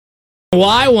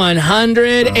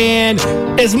Y100, and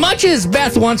as much as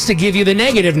Beth wants to give you the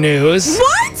negative news...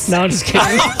 What? No, I'm just kidding.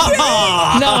 Are you kidding?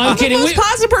 No, I'm kidding. I'm the most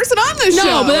positive person on this show.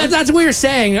 No, but that's what you're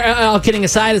saying. All kidding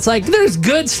aside, it's like there's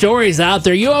good stories out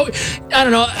there. I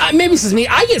don't know, maybe this is me.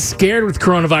 I get scared with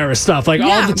coronavirus stuff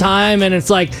all the time, and it's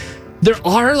like... There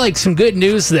are some good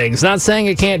news things. Not saying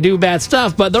it can't do bad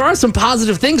stuff, but there are some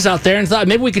positive things out there, and thought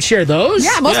maybe we could share those.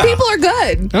 Yeah, most people are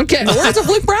good. Okay. The words of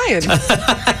Luke Bryan.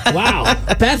 Wow.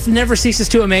 Beth never ceases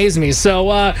to amaze me.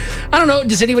 So, I don't know.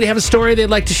 Does anybody have a story they'd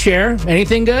like to share?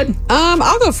 Anything good?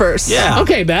 I'll go first. Yeah.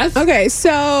 Okay, Beth. Okay,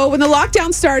 so when the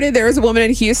lockdown started, there was a woman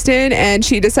in Houston, and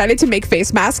she decided to make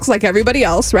face masks like everybody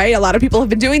else, right? A lot of people have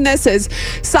been doing this as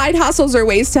side hustles or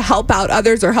ways to help out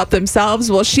others or help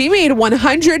themselves. Well, she made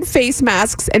 100 face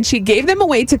masks, and she gave them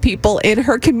away to people in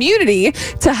her community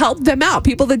to help them out,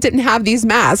 people that didn't have these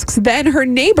masks. Then her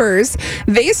neighbors,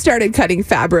 they started cutting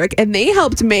fabric, and they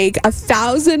helped make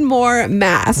 1,000 more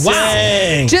masks.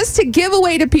 Wow. Just to give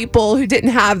away to people who didn't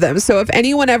have them. So if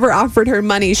anyone ever offered her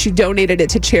money, she donated it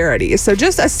to charity. So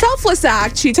just a selfless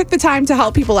act. She took the time to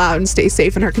help people out and stay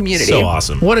safe in her community. So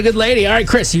awesome. What a good lady. All right,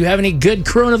 Chris, you have any good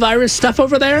coronavirus stuff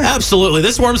over there? Absolutely.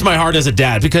 This warms my heart as a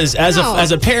dad because as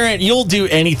a parent, you'll do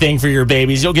anything for your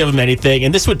babies. You'll give them anything.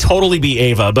 And this would totally be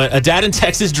Ava. But a dad in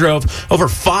Texas drove over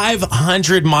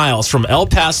 500 miles from El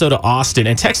Paso to Austin.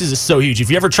 And Texas is so huge. If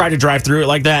you ever try to drive through it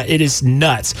like that, it is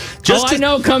nuts. I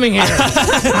know coming here.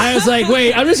 I was like,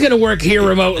 wait, I'm just going to work here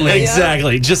remotely.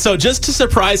 Exactly. Just to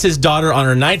surprise his daughter on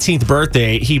her 19th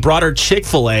birthday, he brought her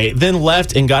Chick-fil-A, then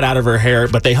left and got out of her hair.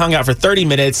 But they hung out for 30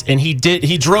 minutes, and he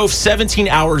drove 17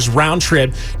 hours round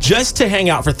trip just to hang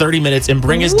out for 30 minutes and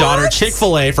bring his daughter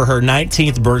Chick-fil-A for her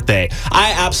 19th birthday.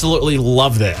 I absolutely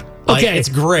love that. Okay. It's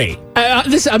great.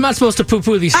 I'm not supposed to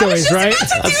poo-poo these stories, right? I was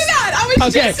just about to do that. I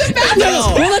was just about to.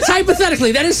 Well, that's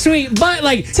hypothetically. That is sweet. But,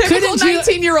 typical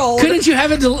 19-year-old. Couldn't you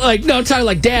have it, no, talking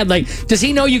like dad, does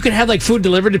he know you can have, food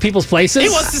delivered to people's places? He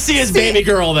wants to see his baby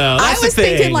girl, though. That's I was the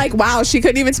thing. thinking, wow, she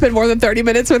couldn't even spend more than 30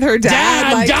 minutes with her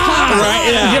dad. Dad,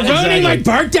 right? Yeah, you're ruining my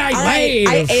birthday. All right,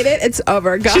 I ate it. It's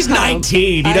over. Go She's home.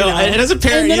 19, and as a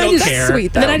parent, you don't care. That's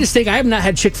sweet, though. Then I just think, I have not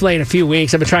had Chick-fil-A in a few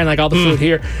weeks. I've been trying, all the food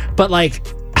here. But,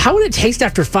 how would it taste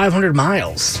after 500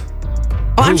 miles?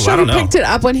 Oh, I'm sure he picked it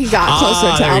up when he got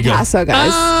closer to El Paso,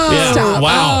 guys. Yeah. Stop.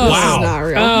 Wow. This is not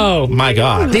real. Oh, my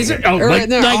God. These are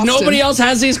Austin. nobody else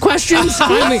has these questions.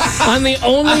 I'm the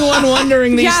only one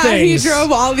wondering these things. He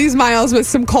drove all these miles with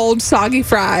some cold, soggy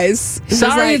fries.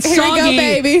 Sorry, it's Here soggy, you go,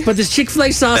 baby. but this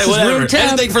Chick-fil-A sauce is room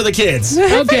temp. Anything for the kids.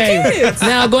 Okay,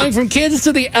 now going from kids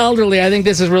to the elderly, I think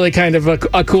this is really kind of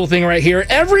a cool thing right here.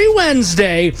 Every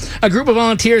Wednesday, a group of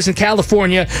volunteers in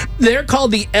California, they're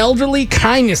called the Elderly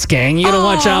Kindness Gang. You gotta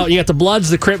watch out. You got the Bloods,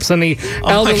 the Crips, and the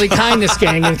Elderly Kindness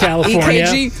Gang in California.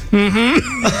 EKG.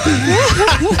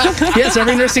 Yes,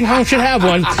 every nursing home should have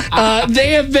one.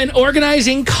 They have been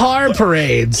organizing car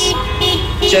parades.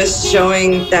 Just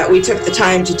showing that we took the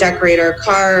time to decorate our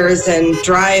cars and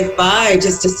drive by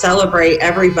just to celebrate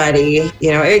everybody.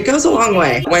 It goes a long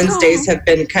way. Wednesdays have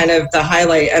been kind of the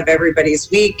highlight of everybody's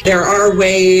week. There are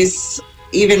ways,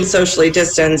 even socially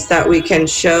distanced, that we can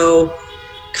show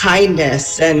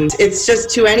kindness, and it's just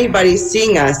to anybody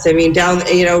seeing us.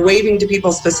 Waving to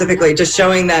people specifically, just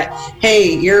showing that,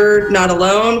 hey, you're not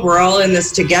alone. We're all in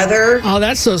this together. Oh,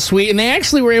 that's so sweet. And they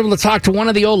actually were able to talk to one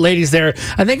of the old ladies there.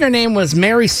 I think her name was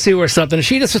Mary Sue or something.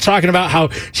 She just was talking about how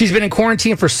she's been in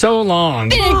quarantine for so long.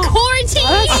 Been in quarantine?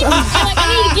 I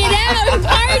need to get out and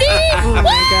party. Oh my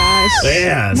gosh.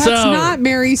 Yeah. That's not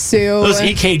Mary Sue. Those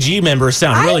EKG members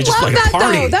sound really just like a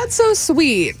party. Though. That's so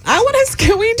sweet.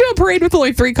 Can we do a parade with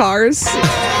only 3 cars? Is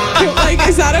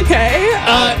that okay?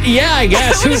 Yeah, I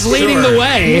guess. Who's leading the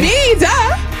way? Me,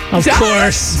 duh. Of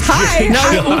course. Hi.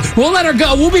 No, we'll let her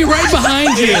go. We'll be right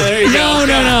behind you.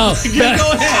 No.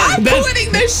 Go ahead. I'm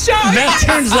quitting this show. Beth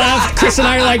turns left. Chris and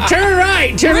I are like, turn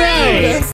right.